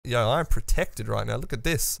Yo, I'm protected right now. Look at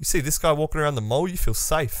this. You see this guy walking around the mall, you feel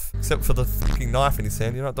safe. Except for the fucking knife in his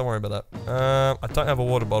hand. You know what? Don't worry about that. I don't have a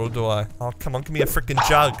water bottle, do I? Oh, come on. Give me a freaking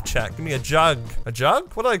jug, chat. Give me a jug. A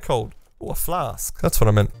jug? What are they called? Oh, a flask. That's what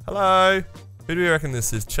I meant. Hello? Who do you reckon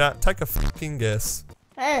this is, chat? Take a fucking guess.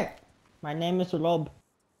 Hey! My name is Rob.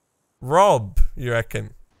 Rob, you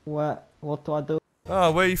reckon? What do I do?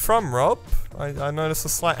 Oh, where are you from, Rob? I noticed a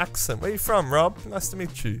slight accent. Where are you from, Rob? Nice to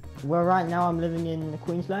meet you. Well, right now I'm living in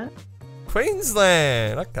Queensland.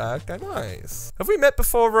 Queensland! Okay, nice. Have we met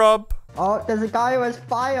before, Rob? Oh, there's a guy who has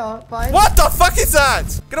fire. What the fuck is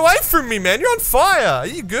that? Get away from me, man. You're on fire. Are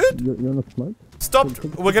you good? You're on a smoke? Stop.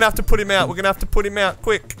 We're gonna have to put him out. We're gonna have to put him out,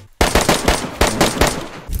 quick.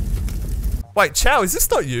 Wait, Chow, is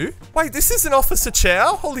this not you? Wait, this isn't Officer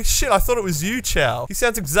Chow? Holy shit, I thought it was you, Chow. He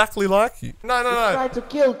sounds exactly like you. No. You tried to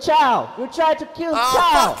kill Chow. You tried to kill Chow.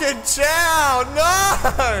 Oh, fucking Chow,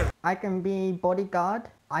 no! I can be bodyguard.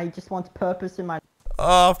 I just want purpose in my...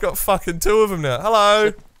 Oh, I've got fucking 2 of them now.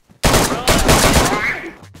 Hello.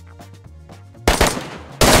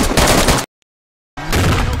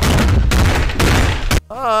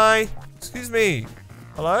 Hi. Excuse me.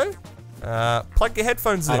 Hello? Plug your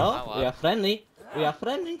headphones in. Hello? We are friendly. We are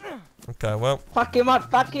friendly. Okay, well. Fuck him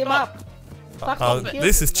up. Fuck him up.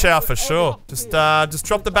 This is Chow for sure. Just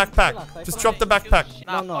drop the backpack. Just drop the backpack.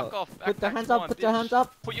 No. Fuck off. Put the hands up. Put your hands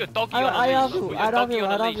up. Put your doggy on a leash. I love you.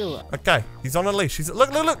 I love you. Okay, he's on a leash.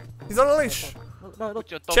 Look. He's on a leash. No.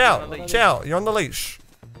 Chow, you're on the leash.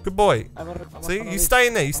 Good boy. See, you stay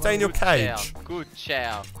in there. You stay in your cage. Good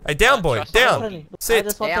Chow. Hey, down, boy. Down.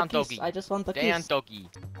 Sit. Down, doggy. I just want the kiss. Down, doggy.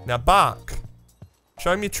 Now bark.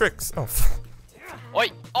 Show me your tricks. Oh. Oi.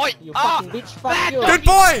 You fucking bitch. Fuck you. Good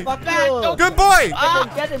boy. Fuck you. Good boy.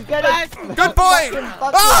 Get him. Good boy.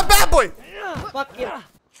 Ah, bad boy. Fuck him.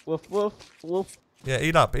 Woof. Yeah,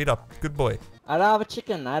 eat up. Good boy. I have a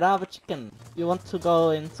chicken. You want to go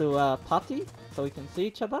into a party so we can see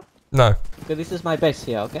each other? No. Because this is my base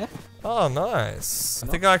here, okay? Oh, nice. I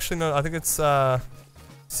think I actually know. I think it's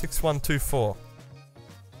 6124.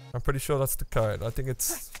 I'm pretty sure that's the code. I think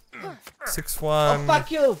it's 61. Oh, fuck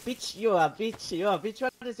you, bitch. You are bitch.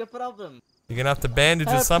 What is your problem? You're gonna have to bandage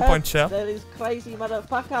at some point, Chow. That is crazy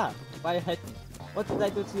motherfucker. Why you hate me? What did I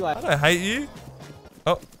do to you? I don't hate you.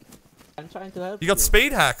 Oh. I'm trying to help you. You got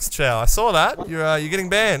speed hacks, Chow. I saw that. What? You're getting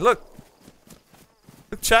banned. Look,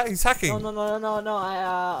 chat. He's hacking. No.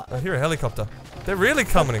 I hear a helicopter. They're really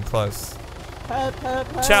coming in close. Help.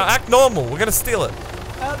 Chow, act normal. We're gonna steal it.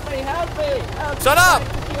 Help me. Shut up!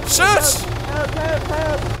 Shush!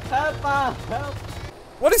 Help.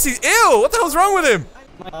 What is he? Ew! What the hell's wrong with him?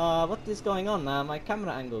 What is going on? My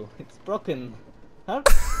camera angle. It's broken. Help.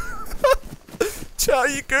 Chow,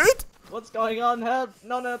 you good? What's going on? Help.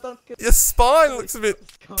 No, don't kill. Your spine looks a bit...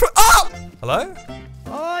 Oh! Hello?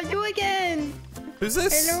 Oh, you again! Who's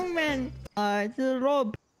this? Hello, man. It's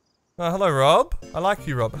Rob. Oh, hello, Rob. I like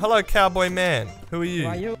you, Rob. Hello, cowboy man. Who are you? Who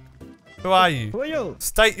are you? Who are you? Who are you?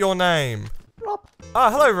 State your name. Rob.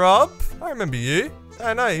 Oh, hello, Rob. I remember you.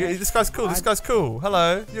 Oh, no, this guy's cool. This guy's cool.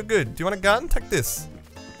 Hello. You're good. Do you want a gun? Take this.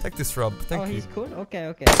 Take this, Rob. Thank you. Oh, he's cool?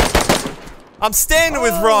 Okay. I'm standing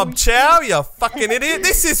with Rob, Chow. You fucking idiot.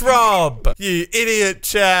 This is Rob. You idiot,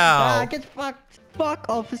 Chow. Get fucked. Fuck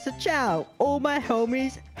Officer Chow. All my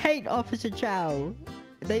homies hate Officer Chow.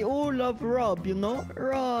 They all love Rob, you know?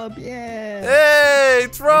 Rob, yeah. Hey,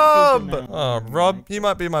 it's Rob. Oh, Rob, you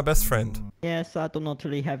might be my best friend. Yes, I do not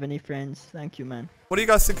really have any friends. Thank you, man. What do you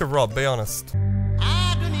guys think of Rob? Be honest.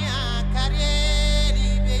 I'm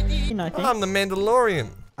the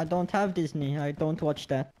Mandalorian. I don't have Disney. I don't watch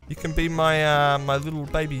that. You can be my my little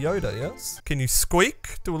baby Yoda, yes? Can you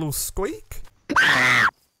squeak? Do a little squeak?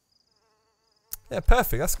 Yeah,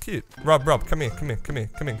 perfect. That's cute. Rob, come here. Come in.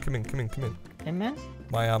 Hey, man?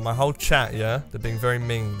 My whole chat, yeah? They're being very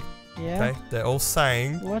mean. Yeah? Okay? They're all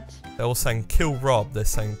saying... What? They're all saying kill Rob. They're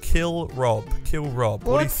saying kill Rob. Kill Rob.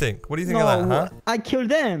 What do you think? What do you think of that, huh? I killed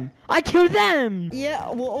them. Yeah,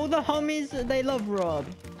 well, all the homies, they love Rob.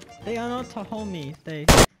 They are not homies. They...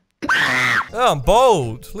 Oh, I'm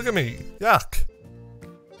bold. Look at me. Yuck.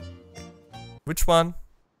 Which one?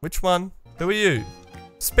 Who are you?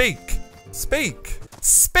 Speak.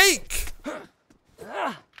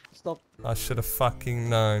 Stop. I should have fucking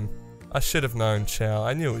known. I should have known, Chow.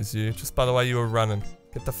 I knew it was you, just by the way you were running.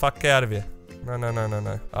 Get the fuck out of here.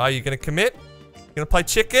 No. Are you gonna commit? You gonna play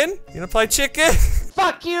chicken?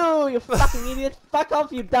 Fuck you, you fucking idiot. Fuck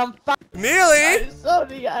off, you dumb fuck. Nearly! I'm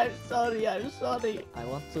sorry. I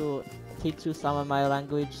want to teach you some of my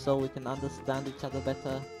language so we can understand each other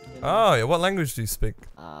better. You know? Oh, yeah. What language do you speak?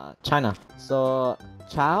 China. So,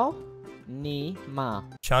 Chow Ni Ma.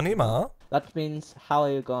 Chow ni ma? that means how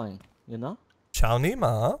are you going? You know? Chao ni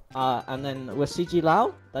ma. And then Wasiji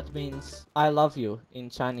Lao, that means I love you in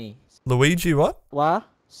Chinese. Luigi what?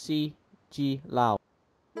 Wasiji Lao.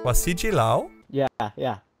 Wasiji Lao? Yeah.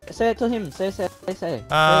 Say it to him. Say. Say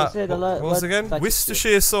the what was it again?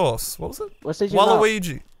 Worcestershire sauce. What was it? Wasiji Lao.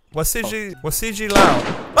 Waluigi. Wasiji Lao.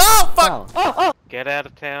 Oh, fuck! Oh! Get out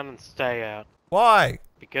of town and stay out. Why?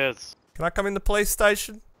 Because, Can I come in the police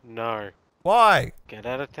station? no. Why? Get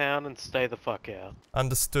out of town and stay the fuck out.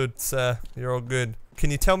 Understood, sir. You're all good. Can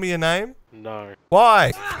you tell me your name? No.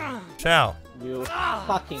 Why? Ciao. You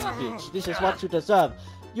fucking bitch. This is what you deserve.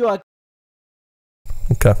 You are.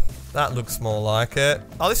 Okay. That looks more like it.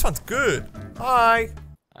 Oh, this one's good. Hi.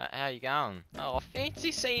 How you going? Oh,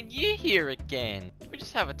 fancy seeing you here again. We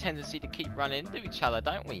just have a tendency to keep running into each other,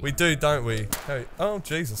 don't we? We do, don't we? Hey. Oh,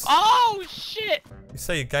 Jesus. Oh, shit! You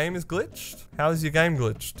say your game is glitched? How is your game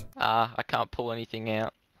glitched? I can't pull anything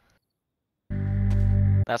out.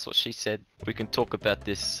 That's what she said. We can talk about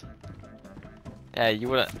this. Hey, you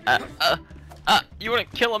wanna, you wanna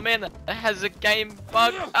kill a man that has a game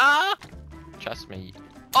bug? Trust me.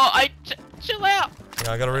 Oh, chill out!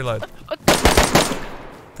 Yeah, I gotta reload.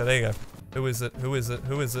 Okay, there you go. Who is it? Who is it?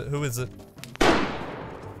 Who is it? Who is it?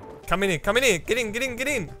 Come in here, come in here. Get in, get in, get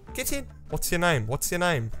in. Get in. What's your name? What's your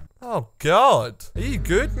name? Oh, God. Are you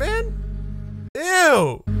good, man?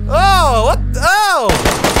 Ew. Oh, what the hell?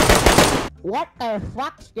 What the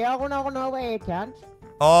fuck's going on over here, cunt?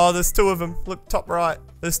 Oh, there's two of them. Look, top right.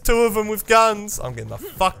 There's two of them with guns. I'm getting the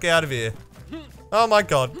fuck out of here. Oh, my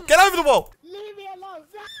God. Get over the wall. Leave me alone.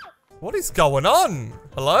 What is going on?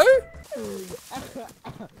 Hello?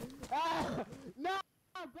 No,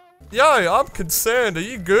 Yo, I'm concerned. Are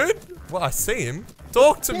you good? Well, I see him.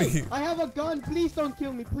 Talk to me. I have a gun. Please don't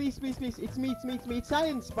kill me. Please. It's me. It's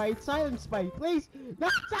silent spy. Please. No.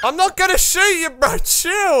 I'm not gonna shoot you, bro.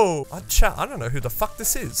 Chill. I don't know who the fuck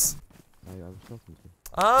this is.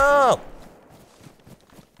 Oh.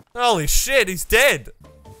 Holy shit, he's dead.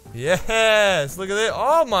 Yes, look at it.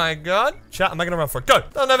 Oh my God. Chat, am I gonna run for it? Go.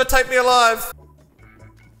 They'll never take me alive.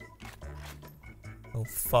 Oh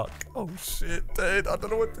fuck. Oh shit, dude. I don't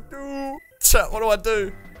know what to do. Chat, what do I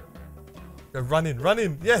do? Go run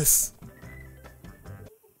in, yes.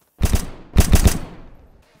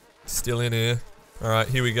 Still in here. Alright,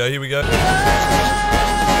 here we go.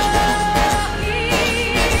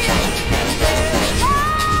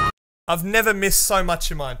 I've never missed so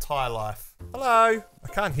much in my entire life. Hello. I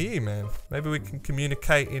can't hear you, man. Maybe we can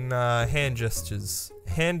communicate in hand gestures.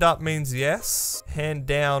 Hand up means yes. Hand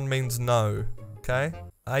down means no. Okay.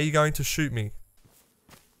 Are you going to shoot me?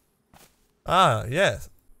 Ah, yes.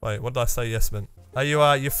 Wait, what did I say yes meant? Are you,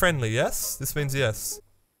 you're friendly, yes? This means yes.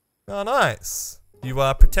 Oh, nice. You,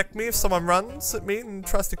 protect me if someone runs at me and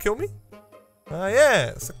tries to kill me? Oh,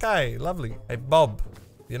 yes. Okay, lovely. Hey, Bob.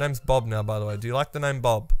 Your name's Bob now, by the way. Do you like the name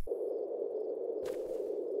Bob?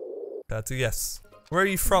 That's a yes. Where are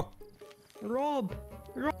you from? Rob,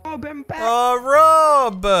 I'm back. Oh,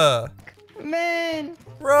 Rob! Man,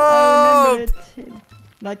 Rob! I remember it.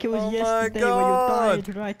 Like it was Oh my yesterday when God. you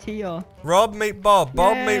died right here. Rob meet Bob.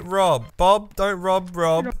 Bob Yeah. meet Rob. Bob, don't rob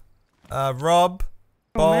Rob. Rob.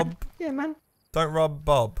 Bob. Man. Yeah, man. Don't rob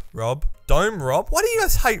Bob. Rob. Don't Rob. Why do you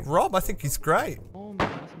guys hate Rob? I think he's great. Oh my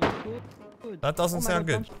God, good. That doesn't Oh my sound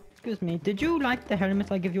God, good. Excuse me. Did you like the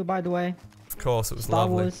helmet I give you, by the way? Of course, it was Star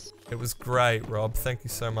lovely. Wars. It was great, Rob. Thank you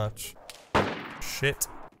so much. Shit.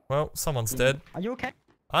 Well, someone's dead. Are you okay?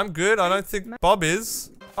 I'm good. I don't think Bob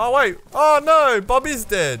is. Oh, wait. Oh, no. Bob is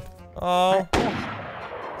dead. Oh.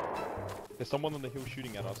 There's someone on the hill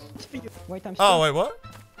shooting at us. Wait, I'm Oh, wait, what?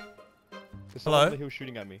 There's someone Hello? on the hill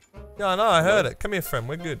shooting at me. Yeah, I know. I heard it. Come here, friend.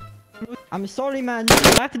 We're good. I'm sorry, man. You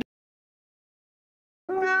have to do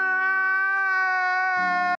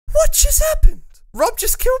What just happened? Rob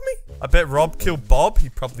just killed me? I bet Rob killed Bob. He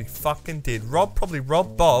probably fucking did. Rob probably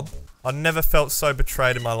robbed Bob. I never felt so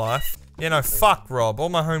betrayed in my life. You know, fuck Rob. All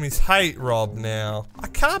my homies hate Rob now. I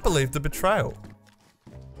can't believe the betrayal.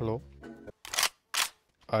 Hello?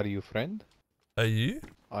 Are you friend? Are you?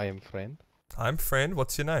 I am friend. I'm friend.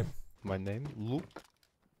 What's your name? My name Luke.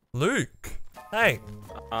 Luke. Hey.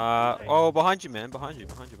 Oh, behind you, man. Behind you,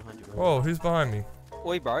 bro. Whoa, who's behind me?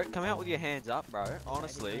 Oi, bro, come out with your hands up, bro.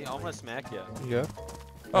 Honestly, I'm gonna smack you. Yeah.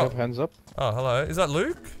 Oh. I have hands up. Oh, hello. Is that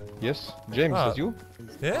Luke? Yes. James, Ah. that's you?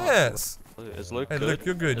 Yes. Is Luke Hey, good? Luke,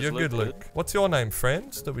 you're good. Is You're good, good? Luke. What's your name,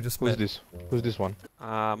 friend, that we just Who's met? this? Who's this one?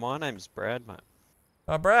 My name's Brad, mate.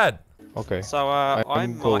 Oh, Brad. Okay. So, I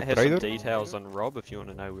I'm might called have Trader. some details on Rob if you want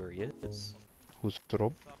to know where he is. Who's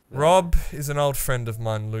Rob? Rob is an old friend of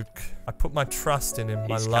mine, Luke. I put my trust in him,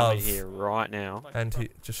 my He's love. coming here right now. And he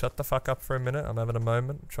just shut the fuck up for a minute. I'm having a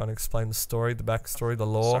moment. I'm trying to explain the story, the backstory, the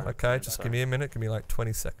lore. Sorry. Okay, just give me a minute. Give me like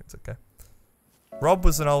 20 seconds. Okay. Rob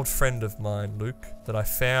was an old friend of mine, Luke, that I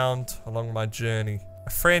found along my journey. A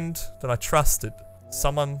friend that I trusted.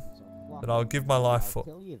 Someone that I would give my life for.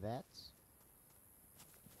 Is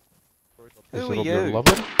Who are Rob your you?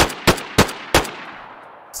 lover?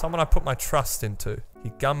 Someone I put my trust into. He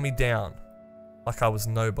gunned me down like I was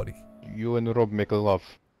nobody. You and Rob make love.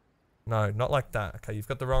 No, not like that. Okay, you've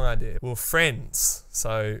got the wrong idea. We were friends,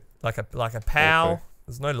 so like a pal. Okay.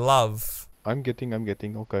 There's no love. I'm getting.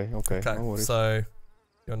 Okay. No worries. So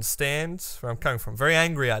you understand where I'm coming from? Very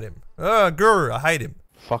angry at him. Oh, grr, I hate him.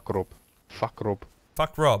 Fuck Rob. Fuck Rob.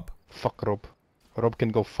 Fuck Rob. Fuck Rob. Rob can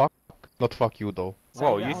go fuck. Not fuck you though.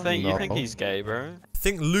 Whoa, you think No. he's gay, bro? I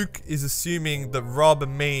think Luke is assuming that Rob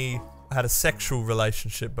and me had a sexual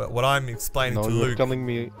relationship, but what I'm explaining No, to you are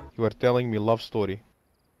Luke... telling me love story.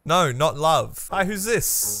 No, not love. Hi, who's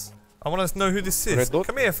this? I want to know who this is. Red dot?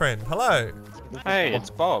 Come here, friend. Hello. Hey, it's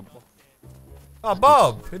Bob. Oh,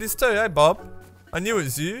 Bob. It is too. Hey, Bob. I knew it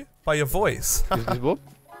was you by your voice. Is this Bob?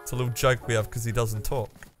 It's a little joke we have because he doesn't talk.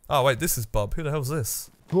 Oh, wait, this is Bob. Who the hell's this?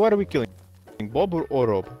 Who are we killing? Bob or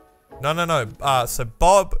Rob? No. So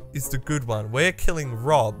Bob is the good one. We're killing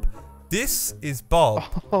Rob. This is Bob.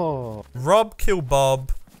 Oh. Rob kill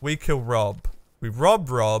Bob. We kill Rob. We rob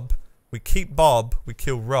Rob. We keep Bob. We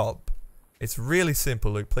kill Rob. It's really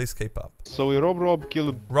simple, Luke. Please keep up. So we Rob,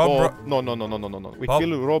 kill Rob, Bob. No. We Bob.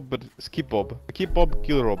 kill Rob, but skip Bob. Keep Bob,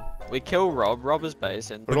 kill Rob. We kill Rob. Rob is base,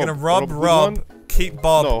 and We're gonna rob good Rob, one. keep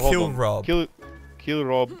Bob, No, hold kill on. Rob. Kill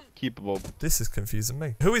Rob, keep Bob. This is confusing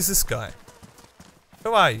me. Who is this guy?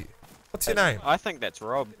 Who are you? What's your name? I think that's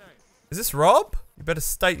Rob. Is this Rob? You better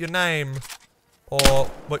state your name. Or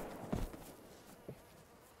what?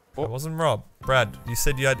 Oh. It wasn't Rob. Brad, you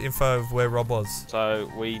said you had info of where Rob was.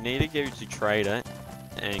 So we need to go to Trader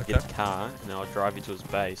and get a car, and I'll drive you to his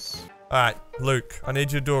base. Alright, Luke, I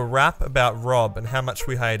need you to do a rap about Rob and how much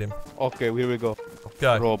we hate him. Okay, here we go.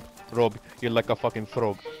 Go. Rob, you're like a fucking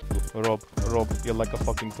frog. Rob, you're like a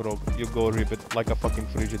fucking frog. You go rip it like a fucking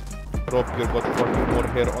frigid. Rob, you got fucking more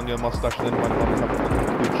hair on your mustache than my mom have on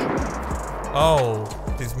her cooch.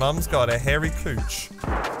 Oh, his mum's got a hairy cooch.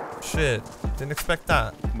 Shit, didn't expect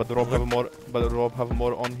that. But Rob have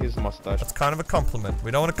more on his mustache. That's kind of a compliment.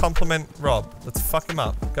 We don't want to compliment Rob. Let's fuck him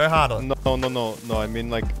up. Go harder. No. I mean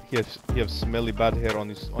like he has smelly bad hair on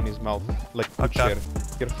his mouth, like cooch Okay. hair.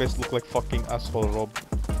 Your face look like fucking asshole, Rob.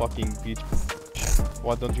 Fucking bitch.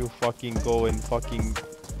 Why don't you fucking go and fucking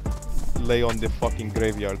lay on the fucking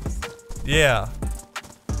graveyard? Yeah.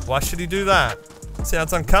 Why should he do that?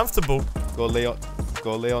 Sounds uncomfortable. Go lay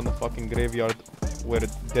on the fucking graveyard where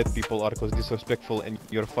dead people are, cause disrespectful, and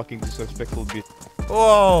you're fucking disrespectful bitch.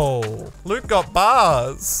 Whoa. Luke got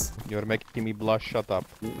bars. You're making me blush. Shut up.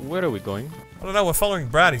 Where are we going? I don't know, we're following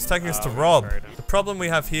Brad. He's taking us to Rob. The problem we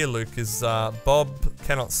have here, Luke, is Bob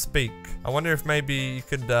cannot speak. I wonder if maybe you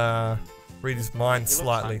could read his mind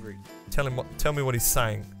slightly. Tell me what he's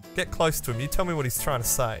saying. Get close to him. You tell me what he's trying to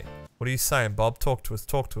say. What are you saying, Bob? Talk to us.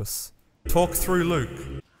 Talk to us. Talk through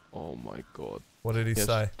Luke. Oh my god. What did he He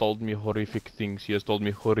say? has told me horrific things. He has told me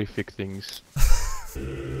horrific things.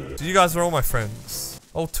 You guys are all my friends.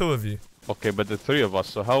 All two of you. Okay, but the three of us.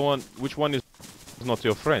 So which one is not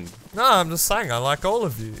your friend? No, I'm just saying I like all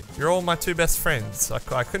of you. You're all my two best friends. I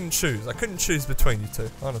couldn't choose. I couldn't choose between you two,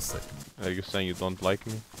 honestly. Are you saying you don't like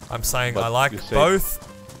me? I'm saying But I like you say-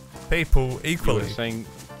 both people equally.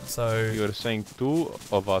 You're saying two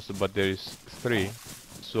of us, but there is three.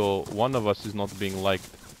 So one of us is not being liked.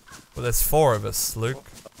 Well, there's four of us, Luke.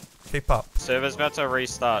 Keep up. Server's about to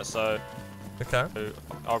restart, so Okay.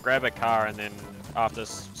 I'll grab a car, and then after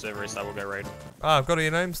server restart, we'll go raid him. Ah, I've got all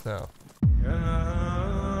your names now.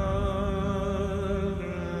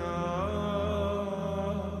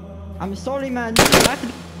 I'm sorry, man.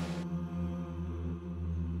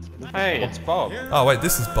 Hey, it's Bob. Oh, wait,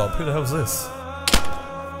 this is Bob. Who the hell's this?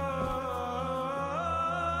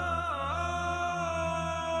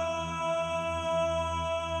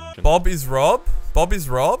 Bob is Rob? Bob is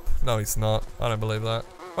Rob? No, he's not. I don't believe that.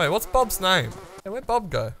 Wait, what's Bob's name? Hey, where'd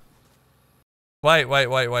Bob go?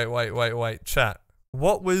 Wait. Chat.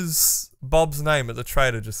 What was Bob's name at the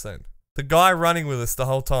trader just then? The guy running with us the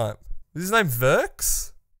whole time. Is his name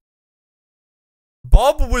Verks?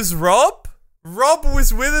 Bob was Rob? Rob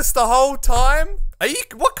was with us the whole time?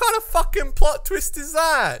 What kind of fucking plot twist is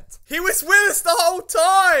that? He was with us the whole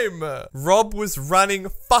time! Rob was running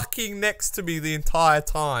fucking next to me the entire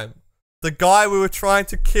time. The guy we were trying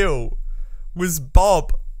to kill was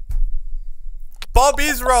Bob. Bob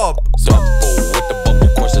is Rob. With the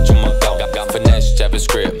bubble course that you my got finesse,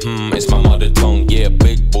 JavaScript. It's my mother tongue. Yeah,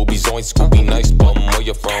 big boobies, on Scooby, nice bum. Where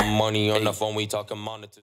you from? Money on the phone, we talking monitor.